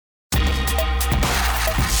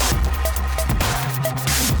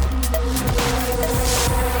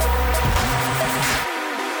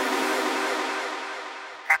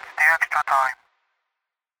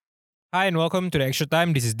Hi and welcome to the Extra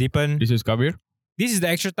Time. This is Deepan. This is Kabir. This is the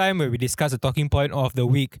Extra Time where we discuss the talking point of the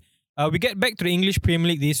week. We get back to the English Premier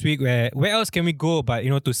League this week. Where else can we go but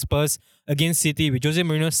to Spurs against City with Jose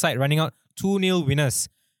Mourinho's side running out 2-0 winners.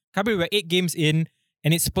 Kabir, we're 8 games in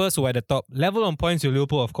and it's Spurs who are at the top. Level on points with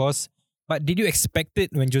Liverpool, of course. But did you expect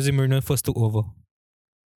it when Jose Mourinho first took over?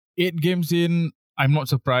 8 games in, I'm not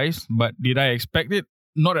surprised. But did I expect it?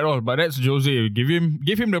 Not at all. But that's Jose. Give him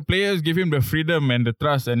the players, give him the freedom and the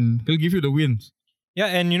trust, and he'll give you the wins. Yeah,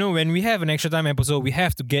 and when we have an Extra Time episode, we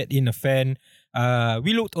have to get in a fan.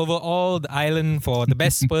 We looked over all the island for the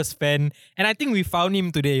best Spurs fan, and I think we found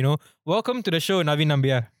him today. Welcome to the show, Navin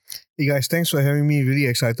Nambiar. Hey guys, thanks for having me. Really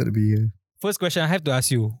excited to be here. First question I have to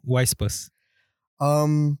ask you: why Spurs?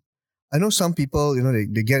 I know some people,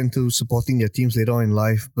 they get into supporting their teams later on in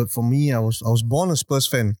life, but for me, I was born a Spurs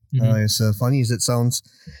fan. Mm-hmm. As funny as it sounds,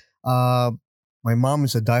 my mom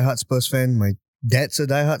is a diehard Spurs fan. My dad's a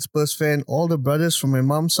diehard Spurs fan. All the brothers from my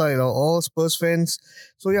mom's side are all Spurs fans.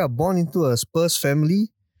 So yeah, born into a Spurs family,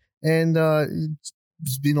 and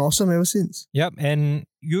it's been awesome ever since. Yep, and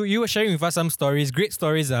you were sharing with us some stories, great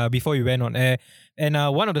stories before you went on air. And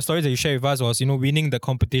one of the stories that you shared with us was, winning the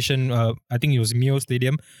competition. I think it was Mio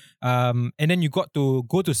Stadium. And then you got to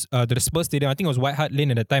go to the Spurs Stadium. I think it was White Hart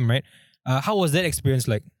Lane at the time, right? How was that experience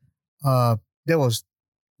like? That was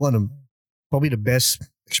one of probably the best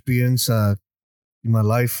experience in my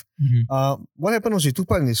life. Mm-hmm. What happened was we took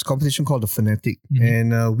part in this competition called the Fanatic,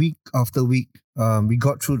 Mm-hmm. and week after week, we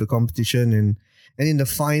got through the competition, and in the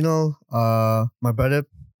final, my brother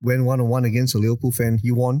went 1-on-1 against a Liverpool fan.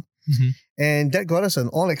 He won. Mm-hmm. And that got us an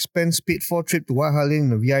all-expense paid-for trip to White Hart Lane,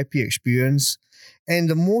 the VIP experience. And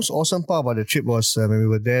the most awesome part about the trip was when we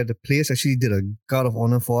were there, the players actually did a guard of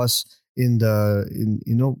honor for us in the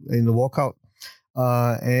walkout,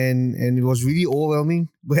 and it was really overwhelming.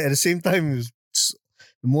 But at the same time, it was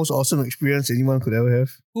the most awesome experience anyone could ever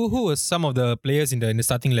have. Who was some of the players in the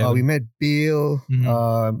starting level? We met Bale,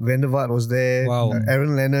 Van der Vaart was there, Wow.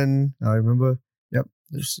 Aaron Lennon, I remember. Yep,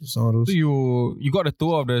 there's some of those. So you got a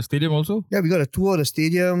tour of the stadium also? Yeah, we got a tour of the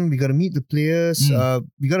stadium. We got to meet the players.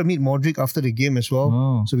 We got to meet Modric after the game as well.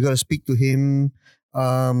 Oh. So we got to speak to him.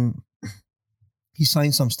 He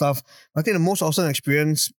signed some stuff. I think the most awesome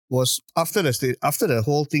experience was after the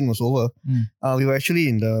whole thing was over. We were actually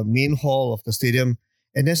in the main hall of the stadium,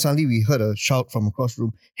 and then suddenly we heard a shout from across the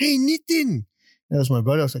room. "Hey, Nitin!" That was my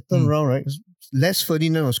brother. I was like, turn around, right? Les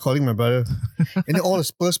Ferdinand was calling my brother. And then all the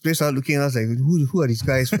Spurs players started looking at us like, who are these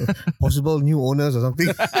guys? Possible new owners or something?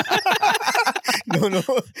 No.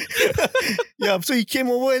 Yeah, so he came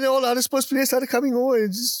over and then all the other Spurs players started coming over.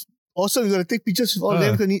 It's just awesome. We got to take pictures with all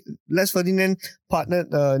of them. Les Ferdinand partnered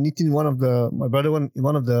Nitin in one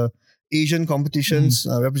of the Asian competitions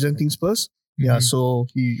representing Spurs. Yeah, so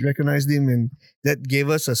he recognized him and that gave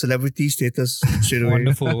us a celebrity status straight away.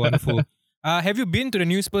 Wonderful. Have you been to the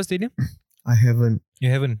new Spurs Stadium? I haven't. You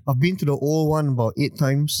haven't? I've been to the old one about 8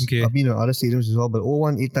 times. Okay. I've been to other stadiums as well, but old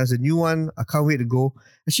one 8 times. The new one, I can't wait to go.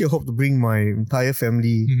 Actually, I hope to bring my entire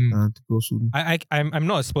family to go soon. I'm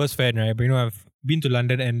not a Spurs fan, right? But I've been to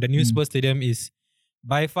London and the new Spurs Stadium is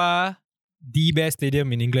by far the best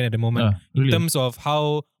stadium in England at the moment. Really? In terms of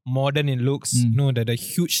how modern it looks, the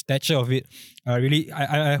huge stature of it. Really,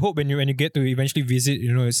 I hope when you get to eventually visit,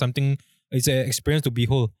 it's an experience to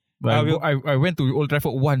behold. I went to Old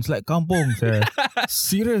Trafford once, like kampong.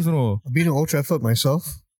 Serious, no? I've been to Old Trafford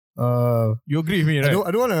myself. You agree with me, right?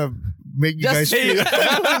 I don't want to make you guys feel. I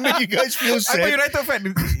don't want to make you guys feel I sad. thought United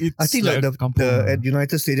fan. I think like the at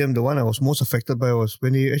United Stadium, the one I was most affected by was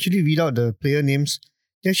when they actually read out the player names.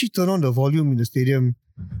 They actually turn on the volume in the stadium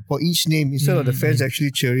for each name instead of the fans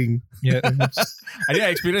actually cheering. Yeah. I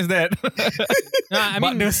didn't experience that.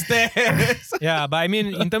 But the stairs. Yeah, but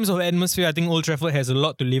in terms of atmosphere, I think Old Trafford has a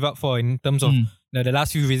lot to live up for in terms of the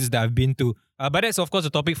last few visits that I've been to. But that's of course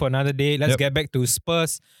a topic for another day. Let's get back to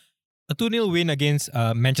Spurs. A 2-0 win against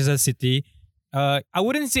Manchester City. I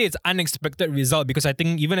wouldn't say it's unexpected result because I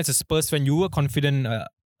think even as a Spurs fan, you were confident,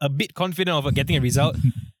 a bit confident of getting a result.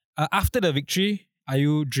 After the victory, are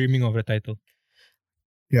you dreaming of the title?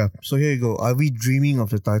 Yeah, so here you go. Are we dreaming of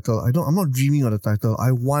the title? I'm not dreaming of the title.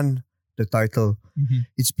 I won the title.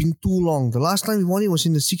 It's been too long. The last time we won it was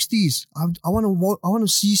in the 60s. I want to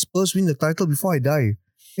see Spurs win the title before I die.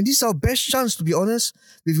 And this is our best chance, to be honest.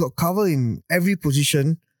 We've got cover in every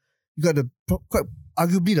position. We got quite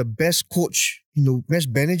arguably the best coach, best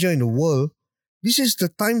manager in the world. This is the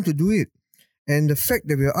time to do it. And the fact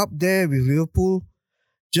that we're up there with Liverpool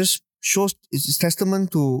just shows it's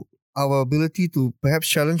testament to our ability to perhaps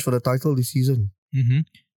challenge for the title this season.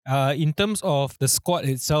 In terms of the squad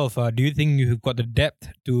itself, do you think you've got the depth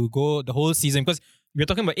to go the whole season? Because we're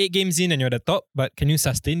talking about 8 games in and you're the top, but can you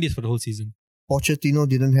sustain this for the whole season? Pochettino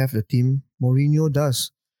didn't have the team. Mourinho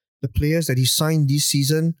does. The players that he signed this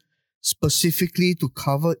season specifically to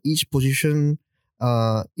cover each position.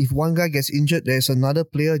 If one guy gets injured, there's another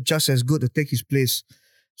player just as good to take his place.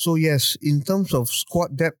 So yes, in terms of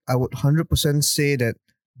squad depth, I would 100% say that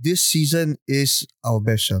this season is our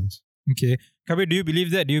best chance. Okay. Kabir, do you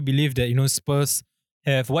believe that? Do you believe that, Spurs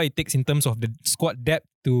have what it takes in terms of the squad depth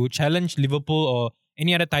to challenge Liverpool or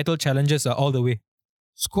any other title challenges all the way?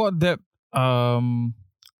 Squad depth,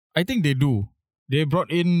 I think they do. They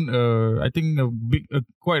brought in, I think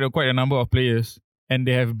quite a number of players, and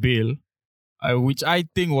they have Bale, which I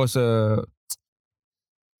think was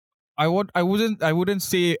I wouldn't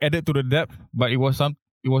say added to the depth, but it was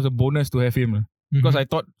a bonus to have him because I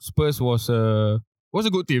thought Spurs was a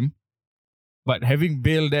good team, but having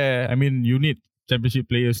Bale there, I mean, you need championship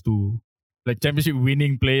winning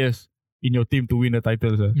players in your team to win the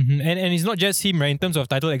titles. And it's not just him, right? In terms of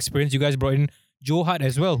title experience, you guys brought in Joe Hart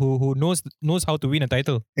as well, who knows how to win a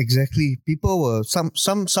title. Exactly. People were some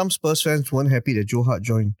Spurs fans weren't happy that Joe Hart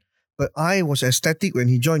joined, but I was ecstatic when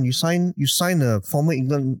he joined. You sign a former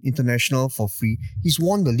England international for free. He's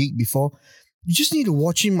won the league before. You just need to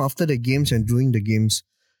watch him after the games and during the games.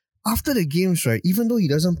 After the games, right? Even though he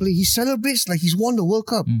doesn't play, he celebrates like he's won the World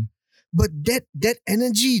Cup. But that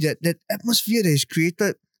energy, that atmosphere that is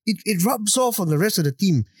created, it rubs off on the rest of the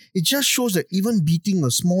team. It just shows that even beating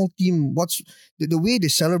a small team, what's the way they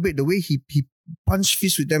celebrate, the way he punch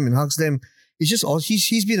fists with them and hugs them, it's just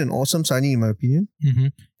he's been an awesome signing in my opinion.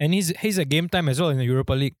 And he's a game time as well in the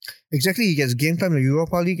Europa League. Exactly, he gets game time in the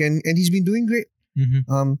Europa League and he's been doing great.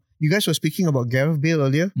 You guys were speaking about Gareth Bale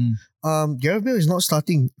earlier. Gareth Bale is not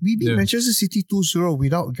starting. We beat Manchester City 2-0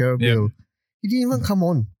 without Gareth Bale. He didn't even come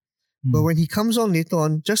on. But when he comes on later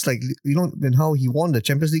on, just like, when how he won the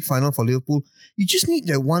Champions League final for Liverpool, you just need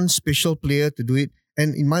that one special player to do it.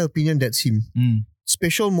 And in my opinion, that's him.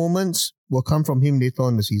 Special moments will come from him later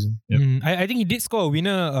on in the season. I think he did score a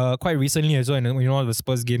winner quite recently as well in one of the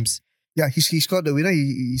Spurs games. Yeah, he scored the winner.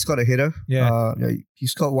 He scored a header. He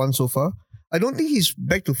scored one so far. I don't think he's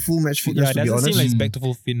back to full match fitness, to be honest. Yeah, it doesn't seem like he's back to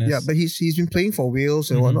full fitness. Yeah, but he's been playing for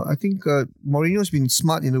Wales and whatnot. I think Mourinho's been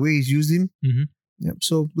smart in the way he's used him. Yeah,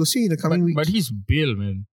 so we'll see in the coming weeks. But he's Bale,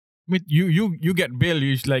 man. I mean, you get Bale,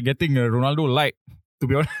 it's like getting a Ronaldo light, to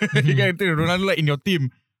be honest. You get a Ronaldo light in your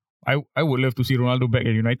team. I would love to see Ronaldo back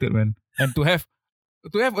at United, man. And to have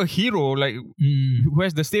a hero like who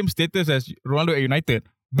has the same status as Ronaldo at United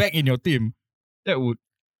back in your team, that would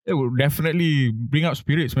definitely bring up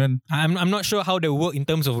spirits, man. I'm not sure how they work in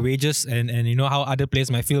terms of wages and how other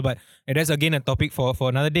players might feel, but that's again a topic for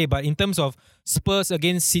another day. But in terms of Spurs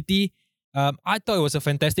against City, I thought it was a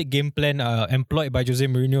fantastic game plan employed by Jose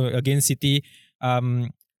Mourinho against City.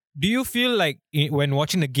 Do you feel like when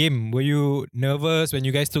watching the game, were you nervous when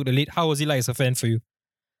you guys took the lead? How was it like as a fan for you?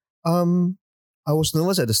 I was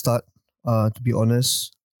nervous at the start, to be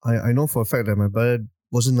honest. I know for a fact that my brother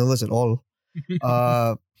wasn't nervous at all.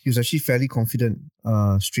 He was actually fairly confident,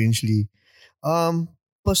 strangely.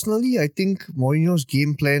 Personally, I think Mourinho's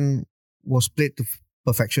game plan was played to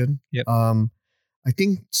perfection. I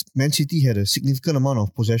think Man City had a significant amount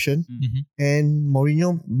of possession, and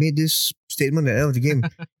Mourinho made this statement at the end of the game: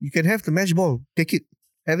 "You can have the match ball, take it,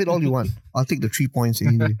 have it all you want. I'll take the 3 points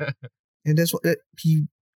any day." And that's what he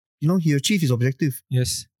achieved his objective.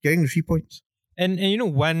 Yes, getting the 3 points. And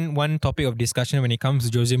one topic of discussion when it comes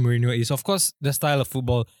to Jose Mourinho is, of course, the style of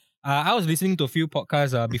football. I was listening to a few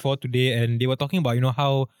podcasts before today, and they were talking about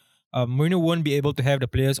how Mourinho won't be able to have the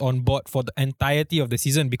players on board for the entirety of the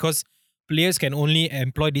season because players can only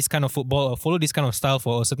employ this kind of football or follow this kind of style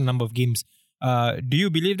for a certain number of games. Do you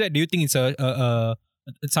believe that? Do you think it's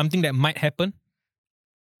it's something that might happen?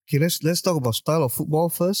 Okay, let's talk about style of football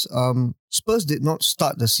first. Spurs did not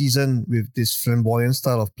start the season with this flamboyant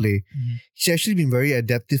style of play. He's actually been very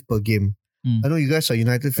adaptive per game. I know you guys are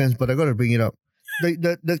United fans, but I got to bring it up.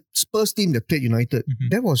 The Spurs team that played United,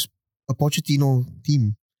 that was a Pochettino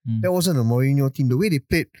team. That wasn't a Mourinho team. The way they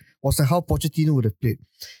played was like how Pochettino would have played.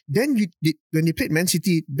 Then when they played Man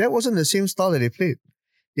City, that wasn't the same style that they played.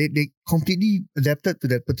 They completely adapted to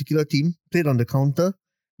that particular team, played on the counter,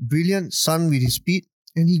 brilliant Son with his speed,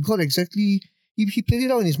 and he got exactly, he played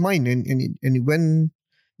it out in his mind and it went,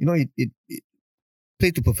 it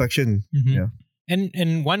played to perfection. Yeah.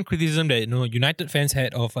 And one criticism that United fans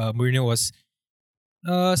had of Mourinho was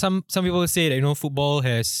some people say that football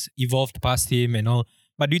has evolved past him and all.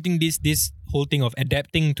 But do you think this whole thing of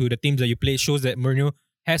adapting to the teams that you play shows that Mourinho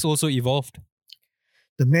has also evolved?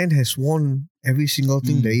 The man has won every single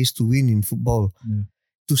thing there is to win in football.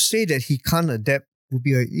 To say that he can't adapt would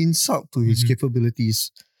be an insult to his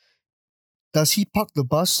capabilities. Does he park the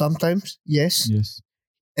bus sometimes? Yes. Yes.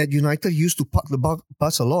 At United, he used to park the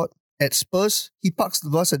bus a lot. At Spurs, he parks the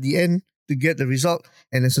bus at the end to get the result.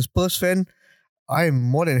 And as a Spurs fan, I am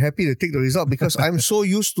more than happy to take the result because I'm so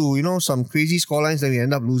used to, some crazy scorelines that we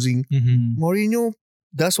end up losing. Mourinho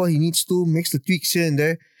does what he needs to, makes the tweaks here and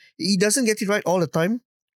there. He doesn't get it right all the time,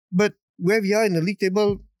 but where we are in the league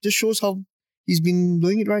table just shows how he's been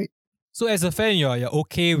doing it right. So as a fan, you're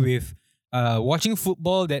okay with watching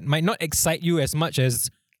football that might not excite you as much as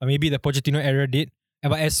maybe the Pochettino era did,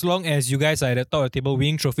 but as long as you guys are at the top of the table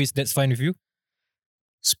winning trophies, that's fine with you?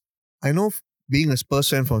 I know being a Spurs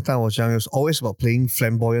fan from the time I was young, it was always about playing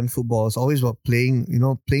flamboyant football. It's always about playing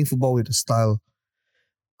football with a style.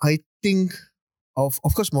 I think, of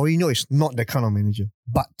course, Mourinho is not that kind of manager,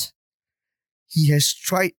 but he has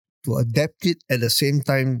tried to adapt it at the same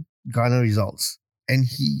time garner results. And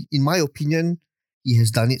he, in my opinion, he has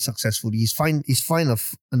done it successfully. He's find a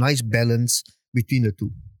nice balance between the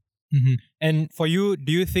two. And for you,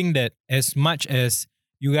 do you think that as much as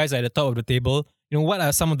you guys are at the top of the table, what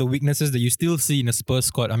are some of the weaknesses that you still see in a Spurs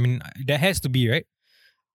squad? I mean, there has to be, right?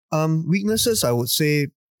 Weaknesses, I would say,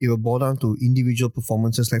 it will boil down to individual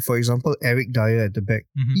performances. Like, for example, Eric Dyer at the back.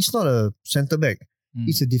 He's not a centre-back.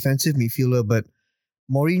 He's a defensive midfielder, but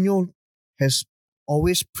Mourinho has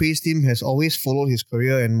always praised him, has always followed his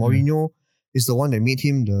career, and Mourinho is the one that made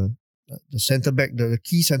him the centre-back, the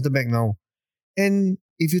key centre-back now. And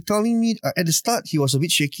if you're telling me, at the start, he was a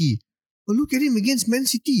bit shaky, but look at him against Man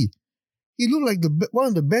City. He looked like one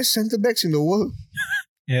of the best centre-backs in the world.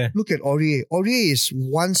 Yeah. Look at Aurier. Aurier is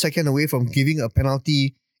 1 second away from giving a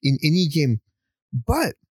penalty in any game.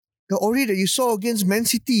 But the Aurier that you saw against Man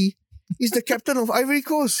City is the captain of Ivory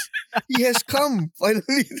Coast. He has come,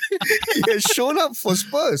 finally. He has shown up for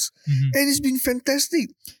Spurs. And it's been fantastic.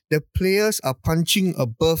 The players are punching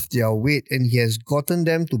above their weight and he has gotten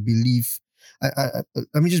them to believe.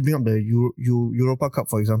 Let me just bring up the Europa Cup,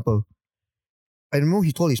 for example. I know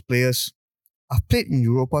he told his players, I've played in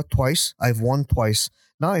Europa twice, I've won twice.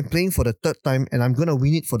 Now I'm playing for the third time and I'm going to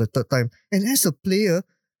win it for the third time. And as a player,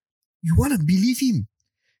 you want to believe him.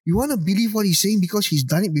 You want to believe what he's saying because he's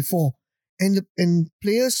done it before. And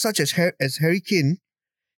players such as Harry Kane,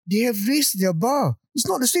 they have raised their bar. It's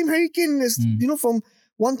not the same Harry Kane as, from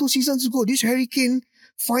 1-2 seasons ago. This Harry Kane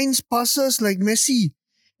finds passes like Messi.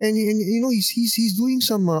 And he's doing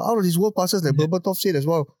some out of his world passes like Berbatov said as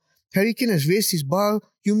well. Harry Kane has raised his bar.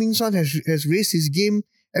 Heung-min Son has raised his game.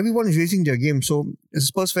 Everyone is raising their game. So as a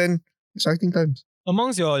Spurs fan, exciting times.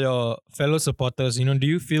 Amongst your fellow supporters, do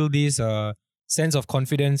you feel this sense of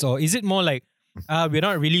confidence, or is it more like we're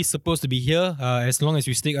not really supposed to be here as long as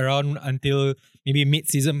we stick around until maybe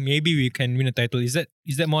mid-season, maybe we can win a title? Is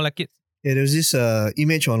that more like it? Yeah, there's this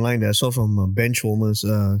image online that I saw from bench warmers.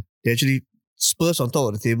 They actually Spurs on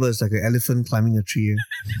top of the table is like an elephant climbing a tree.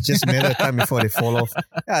 It's just a matter of time before they fall off.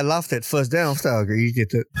 Yeah, I laughed at first, then after I got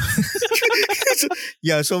irritated.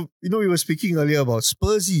 So we were speaking earlier about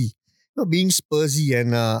Spursy, being Spursy,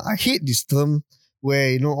 and I hate this term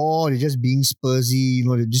where they're just being Spursy.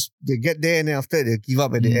 They get there and then after they give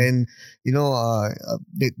up at the end.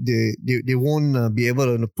 They won't be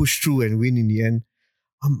able to push through and win in the end.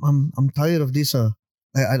 I'm tired of this.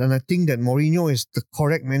 And I think that Mourinho is the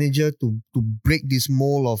correct manager to break this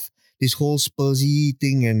mold of this whole Spursy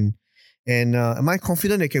thing. And am I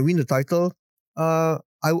confident they can win the title? I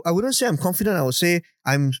wouldn't say I'm confident. I would say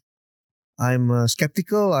I'm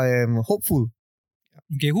skeptical. I am hopeful.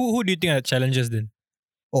 Okay, who do you think are the challengers then?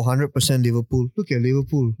 100% Liverpool. Look at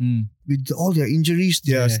Liverpool. With all their injuries,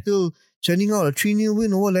 they are still churning out a 3-0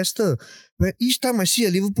 win over Leicester. But each time I see a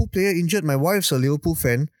Liverpool player injured, my wife's a Liverpool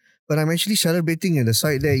fan, but I'm actually celebrating at the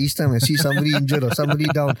side there each time I see somebody injured or somebody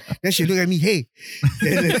down. Then she look at me, hey.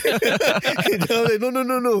 And I'm like,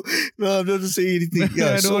 no, I'm not saying anything.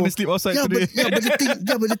 Yeah, I don't want to sleep outside today.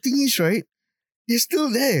 But the thing is, right, they're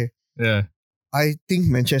still there. Yeah. I think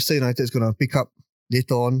Manchester United is going to pick up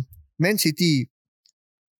later on. Man City,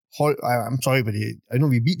 I'm sorry, but I know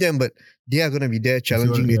we beat them, but they are going to be there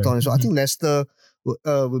challenging later on. So I think Leicester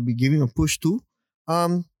will be giving a push too.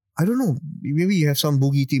 I don't know. Maybe you have some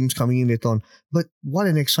boogie teams coming in later on. But what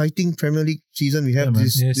an exciting Premier League season we have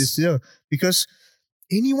this year. Because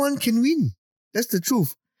anyone can win. That's the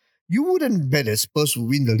truth. You wouldn't bet that Spurs will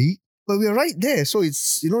win the league, but we're right there. So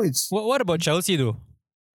it's. What about Chelsea though?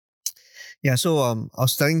 Yeah, so I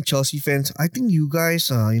was telling Chelsea fans, I think you guys,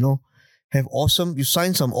 have you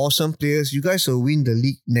signed some awesome players. You guys will win the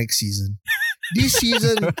league next season. This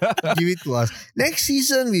season, give it to us. Next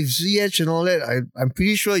season with Ziyech and all that, I'm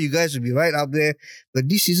pretty sure you guys will be right up there. But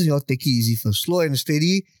this season, you all take it easy first. Slow and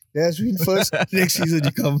steady. Yes, win first. Next season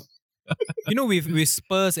you come. With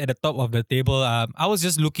Spurs at the top of the table, I was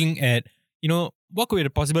just looking at, what could be the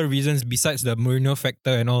possible reasons besides the Mourinho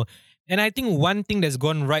factor and all. And I think one thing that's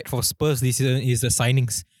gone right for Spurs this season is the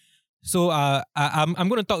signings. So I'm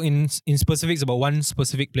going to talk in specifics about one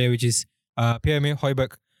specific player, which is Pierre-Emile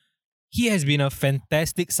Højbjerg. He has been a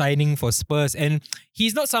fantastic signing for Spurs, and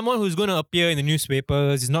he's not someone who's going to appear in the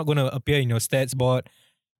newspapers. He's not going to appear in your stats board.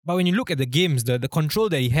 But when you look at the games, the control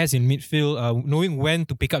that he has in midfield, knowing when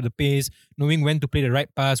to pick up the pace, knowing when to play the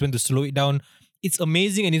right pass, when to slow it down, it's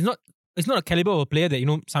amazing. And it's not a caliber of a player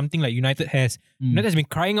that, something like United has. United has been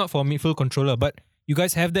crying out for a midfield controller, but you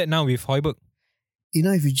guys have that now with Højbjerg.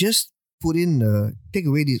 If you just take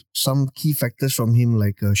away some key factors from him,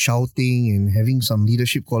 like shouting and having some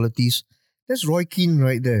leadership qualities, that's Roy Keane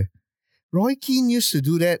right there. Roy Keane used to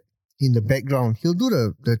do that in the background. He'll do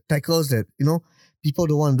the tackles that, people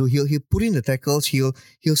don't want to do. He'll put in the tackles, he'll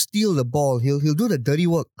steal the ball, he'll do the dirty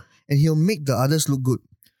work, and he'll make the others look good.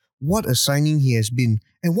 What a signing he has been.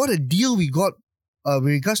 And what a deal we got with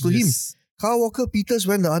regards to him. Kyle Walker-Peters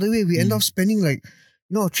went the other way. We end up spending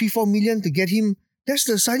 3-4 million to get him. That's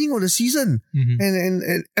the signing of the season.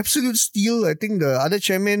 And absolute steal. I think the other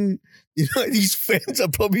chairman, his fans are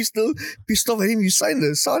probably still pissed off at him. You signed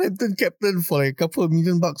the Southampton captain for a couple of $1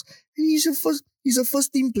 million. And he's a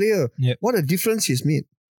first team player. Yep. What a difference he's made.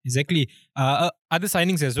 Exactly. Other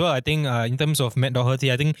signings as well. I think in terms of Matt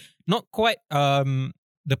Doherty, I think not quite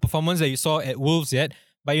the performance that you saw at Wolves yet.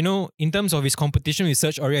 But in terms of his competition with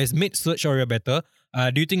Serge Aurier, has made Serge Aurier better.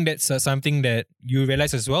 Do you think that's something that you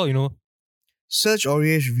realize as well? Serge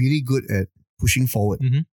Aurier is really good at pushing forward.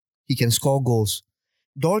 He can score goals.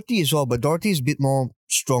 Doherty as well, but Doherty is a bit more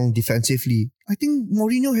strong defensively. I think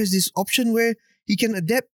Mourinho has this option where he can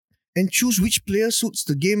adapt and choose which player suits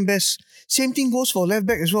the game best. Same thing goes for left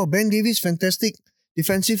back as well. Ben Davies, fantastic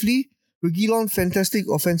defensively. Reguilon, fantastic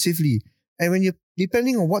offensively. And when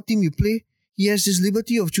depending on what team you play, he has this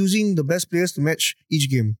liberty of choosing the best players to match each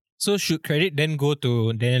game. So should credit then go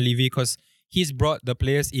to Daniel Levy, because he's brought the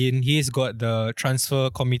players in. He's got the transfer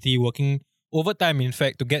committee working overtime, in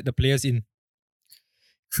fact, to get the players in.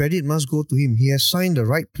 Credit must go to him. He has signed the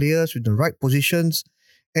right players with the right positions.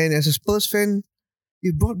 And as a Spurs fan,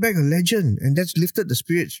 he brought back a legend, and that's lifted the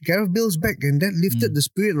spirits. Gareth Bale's back, and that lifted the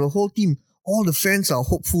spirit of the whole team. All the fans are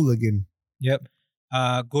hopeful again. Yep.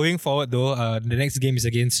 Going forward though, the next game is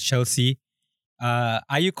against Chelsea.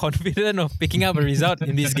 Are you confident of picking up a result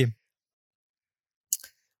in this game?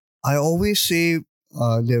 I always say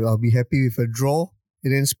that I'll be happy with a draw,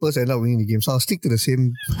 and then Spurs end up winning the game. So I'll stick to the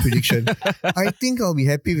same prediction. I think I'll be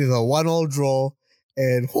happy with a 1-1 draw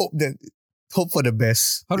and hope for the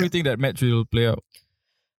best. How do you think that match will play out?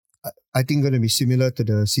 I think going to be similar to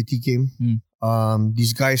the City game.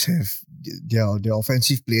 These guys have their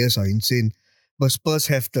offensive players are insane, but Spurs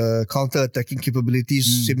have the counter-attacking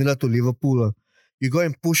capabilities similar to Liverpool. You go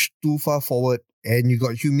and push too far forward, and you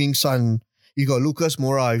got Heung-min Son, you got Lucas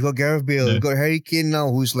Moura, you got Gareth Bale, you got Harry Kane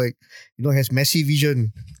now, who's has Messi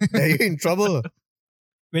vision. You're in trouble.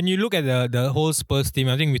 When you look at the whole Spurs team,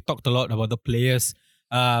 I think we talked a lot about the players.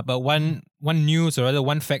 But one news, or rather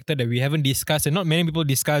one factor that we haven't discussed and not many people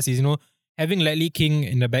discuss is, having Ledley King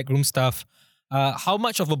in the backroom staff. How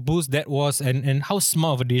much of a boost that was, and how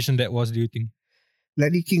smart of a decision that was, do you think?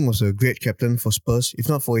 Ledley King was a great captain for Spurs. If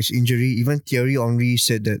not for his injury, even Thierry Henry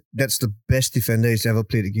said that that's the best defender he's ever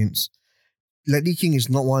played against. Ledley King is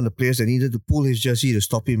not one of the players that needed to pull his jersey to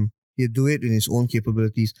stop him. He'd do it in his own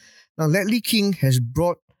capabilities. Now, Ledley King has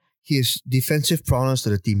brought his defensive prowess to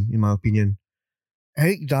the team, in my opinion.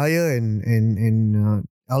 Eric Dyer and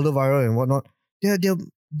Alderweireld and whatnot,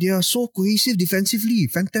 they are so cohesive defensively.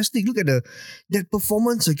 Fantastic. Look at that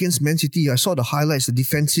performance against Man City. I saw the highlights, the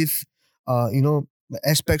defensive,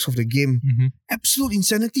 aspects of the game. Absolute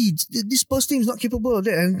insanity. This Spurs team is not capable of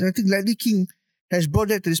that, and I think Ledley King has brought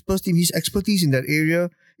that to the Spurs team. His expertise in that area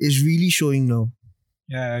is really showing now.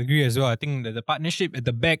 Yeah, I agree as well. I think that the partnership at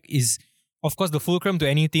the back is, of course, the fulcrum to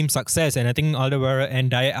any team's success, and I think Alderweireld and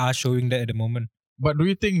Dyer are showing that at the moment. But do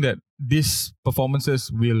you think that these performances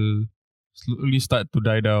will slowly start to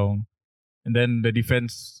die down, and then the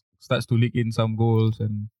defense starts to leak in some goals?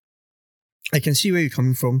 And I can see where you're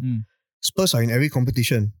coming from. Spurs are in every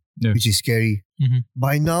competition, which is scary.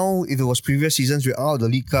 By now, if it was previous seasons, we're out of the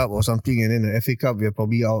League Cup or something, and then the FA Cup, we're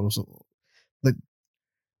probably out also. But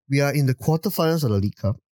we are in the quarterfinals of the League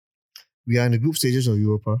Cup. We are in the group stages of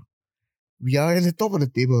Europa. We are at the top of the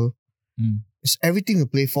table. It's everything to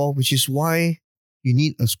play for, which is why you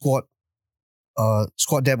need a squad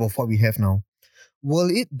depth of what we have now.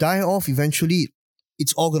 Will it die off eventually?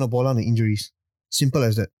 It's all going to boil down to injuries. Simple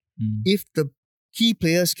as that. If the key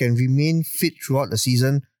players can remain fit throughout the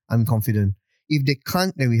season, I'm confident. If they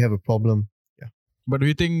can't, then we have a problem. Yeah. But do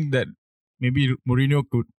you think that maybe Mourinho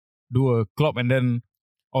could do a Klopp and then,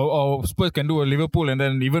 or Spurs can do a Liverpool and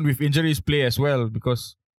then even with injuries play as well?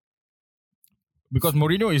 Because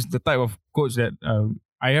Mourinho is the type of coach that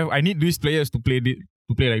I need these players to play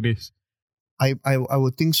like this. I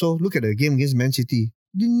would think so. Look at the game against Man City.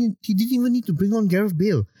 He didn't even need to bring on Gareth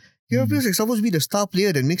Bale. Gareth Bale is supposed to be the star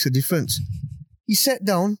player that makes a difference. He sat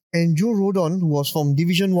down and Joe Rodon, who was from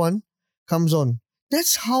Division 1, comes on.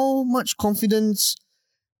 That's how much confidence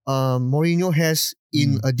Mourinho has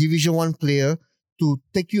in a Division 1 player to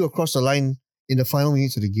take you across the line in the final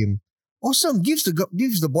minutes of the game. Awesome. Gives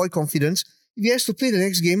the boy confidence. If he has to play the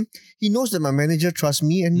next game, he knows that my manager trusts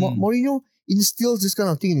me, and Mourinho instills this kind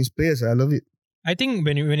of thing in his players. I love it. I think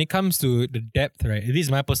when it comes to the depth, right, this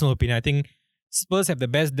is my personal opinion, I think Spurs have the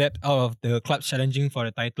best depth out of the clubs challenging for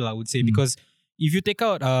the title, I would say, because if you take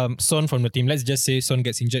out Son from the team, let's just say Son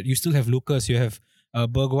gets injured, you still have Lucas, you have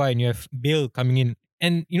Bergwijn, and you have Bale coming in.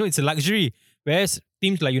 And, it's a luxury. Whereas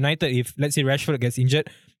teams like United, if, let's say, Rashford gets injured,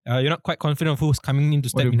 you're not quite confident of who's coming in to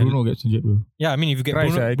step in. Bruno gets injured, bro? Yeah, I mean, if you get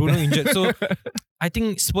Bruno injured. So, I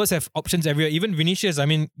think Spurs have options everywhere. Even Vinicius, I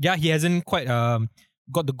mean, yeah, he hasn't quite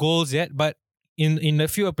got the goals yet, but in a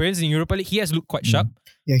few appearances in Europa League, he has looked quite sharp.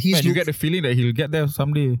 Yeah, you get the feeling that he'll get there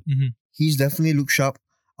someday. Mm-hmm. He's definitely looked sharp.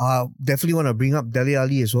 Definitely want to bring up Dele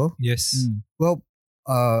Alli as well. Yes. Well,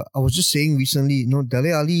 I was just saying recently,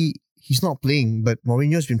 Dele Alli, he's not playing, but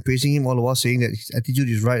Mourinho's been praising him all the while, saying that his attitude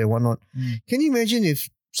is right and whatnot. Can you imagine if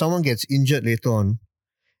someone gets injured later on,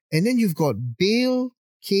 and then you've got Bale,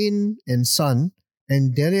 Kane, and Son,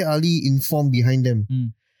 and Dele Alli in form behind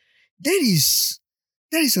them? That is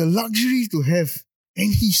a luxury to have,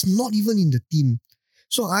 and he's not even in the team.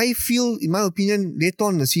 So I feel, in my opinion, later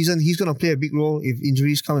on in the season, he's going to play a big role if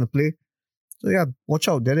injuries come into play. So yeah, watch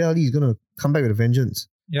out. Dele Alli is going to come back with a vengeance.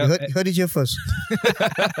 Yeah, you heard it here first.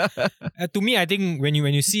 To me, I think when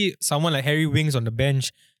you see someone like Harry Winks on the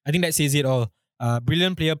bench, I think that says it all.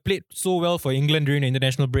 Brilliant player, played so well for England during the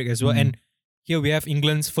international break as well. And here we have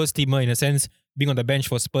England's first teamer, in a sense, being on the bench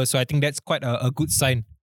for Spurs. So I think that's quite a good sign.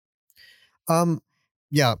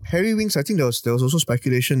 Yeah, Harry Winks, I think there was also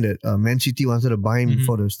speculation that Man City wanted to buy him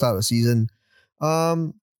before the start of the season.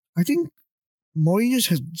 I think Mourinho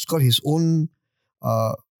has got his own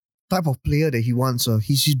type of player that he wants.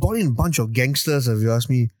 He's brought in a bunch of gangsters, if you ask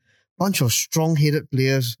me. Bunch of strong-headed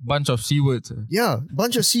players. Bunch of C-words. Yeah,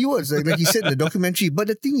 bunch of C-words, like he said in the documentary. But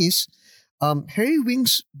the thing is, Harry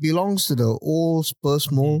Winks belongs to the old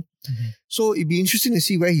Spurs mold. So it'd be interesting to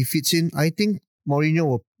see where he fits in. I think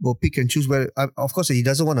Mourinho will pick and choose where. Of course, he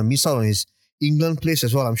doesn't want to miss out on his England place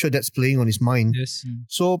as well. I'm sure that's playing on his mind. Yes.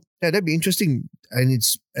 So that'd be interesting. And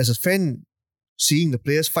it's, as a fan, seeing the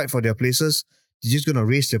players fight for their places, they're just gonna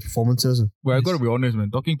raise their performances. Well, I gotta be honest, man.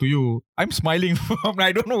 Talking to you, I'm smiling.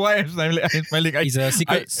 I don't know why I'm smiling. He's a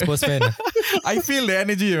secret Spurs fan. I feel the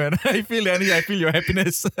energy, man. I feel the energy. I feel your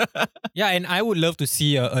happiness. Yeah, and I would love to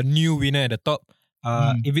see a new winner at the top.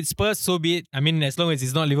 If it's Spurs, so be it. I mean, as long as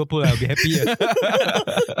it's not Liverpool, I'll be happy.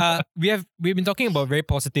 We've been talking about very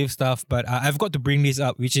positive stuff, but I've got to bring this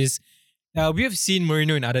up, which is we have seen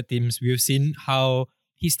Mourinho in other teams. We have seen how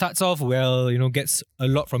he starts off well, gets a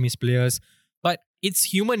lot from his players. But it's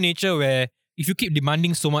human nature where if you keep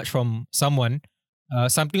demanding so much from someone,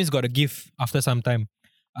 something's got to give after some time.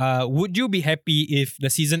 Would you be happy if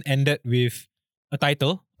the season ended with a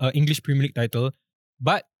title, an English Premier League title,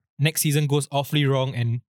 but next season goes awfully wrong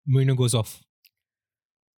and Mourinho goes off?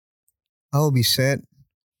 I'll be sad.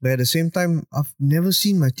 But at the same time, I've never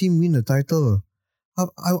seen my team win the title.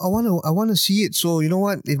 I want to see it. So you know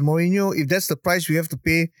what? If that's the price we have to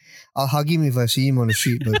pay, I'll hug him if I see him on the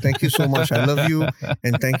street. But thank you so much. I love you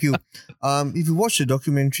and thank you. If you watch the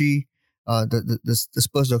documentary, the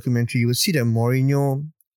Spurs documentary, you will see that Mourinho,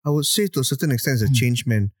 I would say to a certain extent, is a changed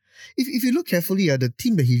man. If you look carefully at the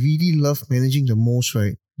team that he really loved managing the most,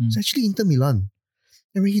 right? It's actually Inter Milan.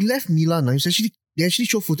 And when he left Milan, they actually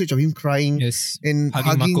show footage of him crying and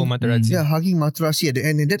hugging Marco Materazzi. Yeah, hugging Materazzi at the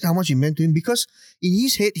end. And that's how much he meant to him, because in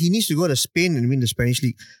his head, he needs to go to Spain and win the Spanish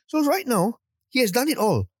league. So right now, he has done it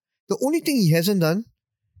all. The only thing he hasn't done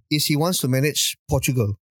is he wants to manage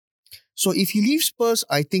Portugal. So if he leaves Spurs,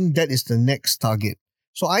 I think that is the next target.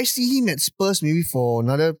 So I see him at Spurs maybe for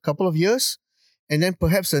another couple of years. And then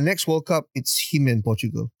perhaps the next World Cup, it's him and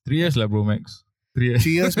Portugal. 3 years, bro, Max. 3 years.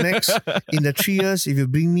 3 years max. In the 3 years, if you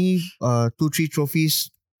bring me 2-3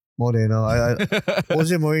 trophies, more than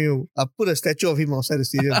Jose Mourinho, I'll put a statue of him outside the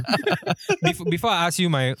stadium. Before I ask you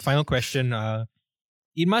my final question,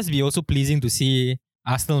 it must be also pleasing to see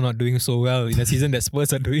Arsenal not doing so well in a season that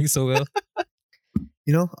Spurs are doing so well.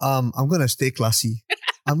 I'm gonna stay classy.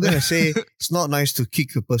 I'm gonna say it's not nice to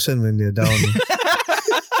kick a person when they're down.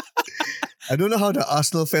 I don't know how the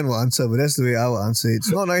Arsenal fan will answer, but that's the way I will answer it.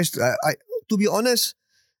 It's not nice. To be honest,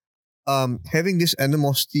 having this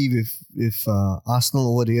animosity with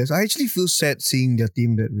Arsenal over the years, I actually feel sad seeing their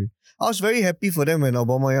team that way. I was very happy for them when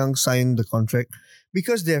Aubameyang signed the contract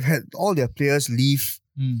because they've had all their players leave,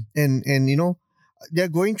 and they're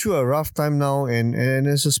going through a rough time now. And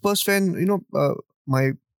as a Spurs fan,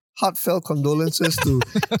 my heartfelt condolences to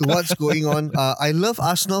what's going on. I love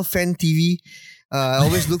Arsenal fan TV. I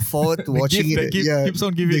always look forward to watching it. Keeps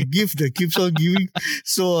on giving. The gift that keeps on giving.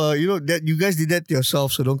 So, that you guys did that to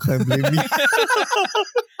yourself, so don't come and blame me.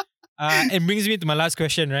 It brings me to my last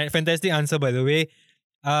question, right? Fantastic answer, by the way.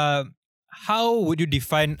 How would you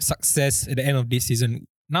define success at the end of this season?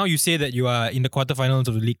 Now you say that you are in the quarterfinals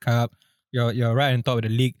of the League Cup. You're right on top of the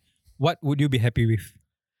league. What would you be happy with?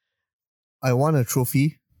 I want a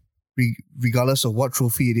trophy, regardless of what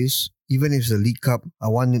trophy it is. Even if it's a League Cup, I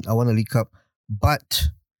want a League Cup. But,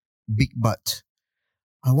 big but,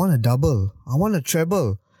 I want a double. I want a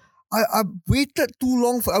treble. I waited too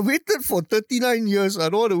long. I waited for 39 years. I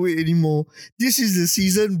don't want to wait anymore. This is the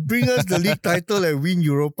season. Bring us the league title and win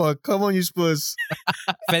Europa. Come on, you Spurs.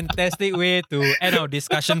 Fantastic way to end our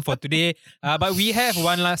discussion for today. But we have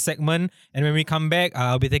one last segment. And when we come back,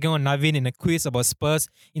 I'll be taking on Navin in a quiz about Spurs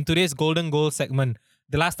in today's Golden Goal segment.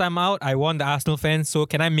 The last time out, I won the Arsenal fans. So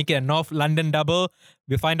can I make it a North London double?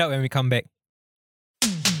 We'll find out when we come back.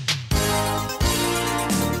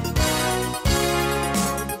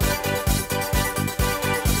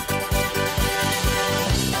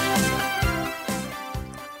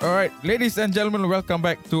 Alright, ladies and gentlemen, welcome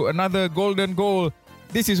back to another Golden Goal.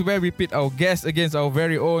 This is where we pit our guests against our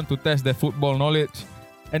very own to test their football knowledge.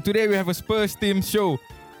 And today we have a Spurs team show.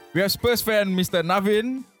 We have Spurs fan Mr.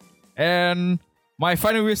 Navin and my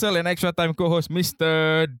final whistle and extra time co-host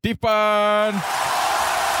Mr. Dipan.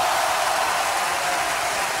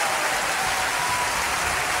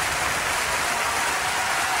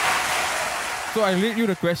 So I read you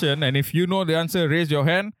the question, and if you know the answer, raise your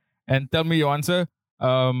hand and tell me your answer. Get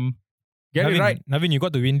Navin, it right. Navin, you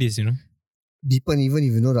got to win this, Deepan, even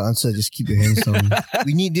if you know the answer, just keep your hands down.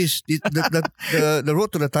 We need this. The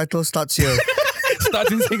road to the title starts here.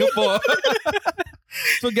 Starts in Singapore.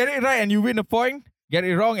 So get it right and you win a point. Get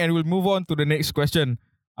it wrong and we'll move on to the next question.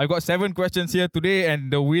 I've got 7 questions here today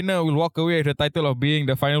and the winner will walk away with the title of being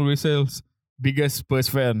the final whistle's biggest Spurs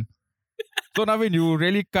fan. So Navin, you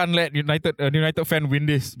really can't let United fan win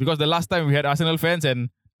this because the last time we had Arsenal fans and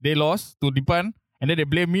they lost to Dipan and then they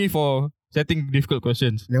blame me for setting difficult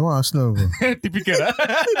questions. They want Arsenal. Typical.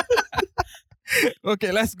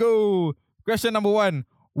 Okay, let's go. Question number 1.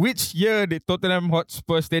 Which year did Tottenham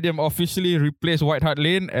Hotspur Stadium officially replace White Hart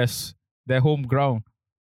Lane as their home ground?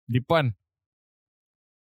 Dipan.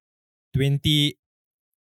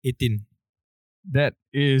 2018. That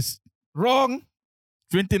is wrong.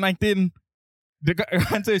 2019. The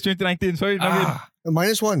answer is 2019. Sorry, Navin.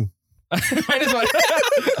 -1. -1.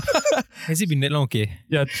 Has it been that long? Okay.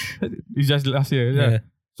 Yeah, it's just last year. Yeah.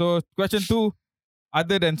 So, question 2.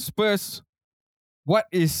 Other than Spurs, what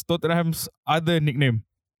is Tottenham's other nickname?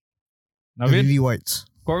 Navin? Lily Whites.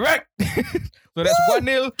 Correct. So that's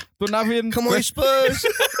 1-0 to Navin. Come on, Spurs.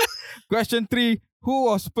 Question 3. Who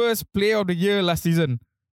was Spurs Player of the Year last season?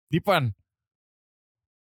 Dipan.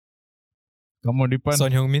 Come on, Dipan.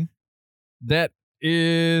 Son Heung-min. That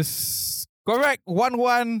is correct.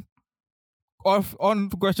 1-1. On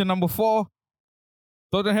to question number 4.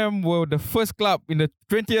 Tottenham were the first club in the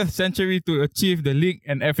 20th century to achieve the League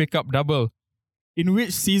and FA Cup double. In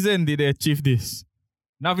which season did they achieve this?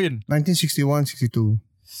 Navin. 1961-62.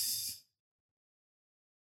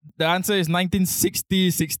 The answer is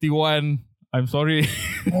 1960-61. I'm sorry.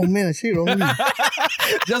 Oh man, I said it wrongly.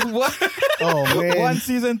 Just one. Oh man. One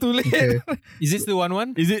season too late. Okay. Is it still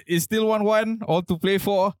 1-1? It's still 1-1. All to play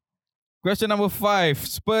for. Question number 5.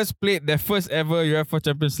 Spurs played their first ever UEFA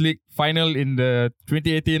Champions League final in the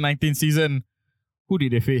 2018-19 season. Who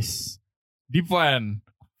did they face? Dipan.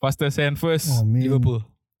 Fastest hand first. Oh man. Liverpool.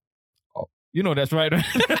 Oh, you know that's right.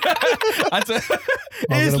 Answer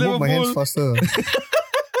I'm is gonna move my hands Liverpool. faster.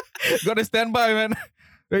 Gotta stand by, man.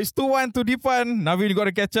 It's 2-1 to Dipan. Navin, you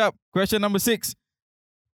gotta catch up. Question number 6.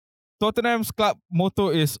 Tottenham's club motto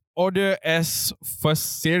is Order as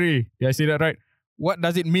Facere. Did I say that right? What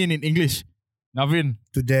does it mean in English? Navin.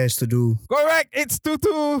 To dare is to do. Correct. It's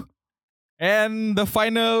 2-2. And the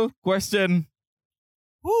final question.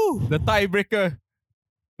 Woo. The tiebreaker.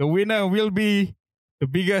 The winner will be the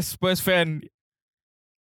biggest Spurs fan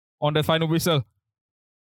on the final whistle.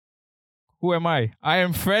 Who am I? I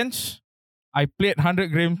am French. I played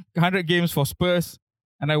 100 games for Spurs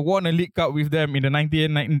and I won a League Cup with them in the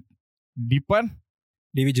 98-99. Dipan?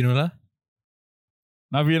 David Ginola.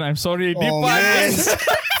 Navin, I'm sorry. Oh, Dipan. man.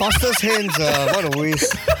 Fastest hands. What a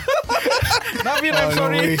waste. Navin, I'm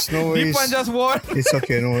sorry. No worries, no worries. Dipan just won. It's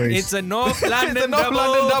okay, no worries. It's a North London North double.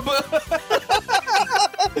 London double.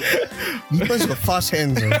 Dipan's got fast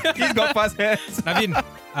hands. He's got fast hands. Navin,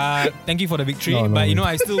 thank you for the victory. No but you know,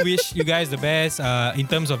 worries. I still wish you guys the best in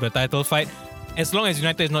terms of the title fight. As long as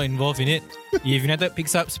United is not involved in it. If United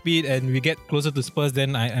picks up speed and we get closer to Spurs,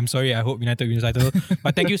 then I'm sorry. I hope United wins the title.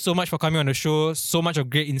 But thank you so much for coming on the show. So much of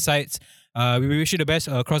great insights. We wish you the best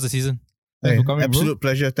across the season. Thanks for coming, bro. absolute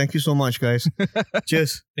pleasure. Thank you so much, guys.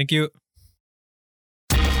 Cheers. Thank you.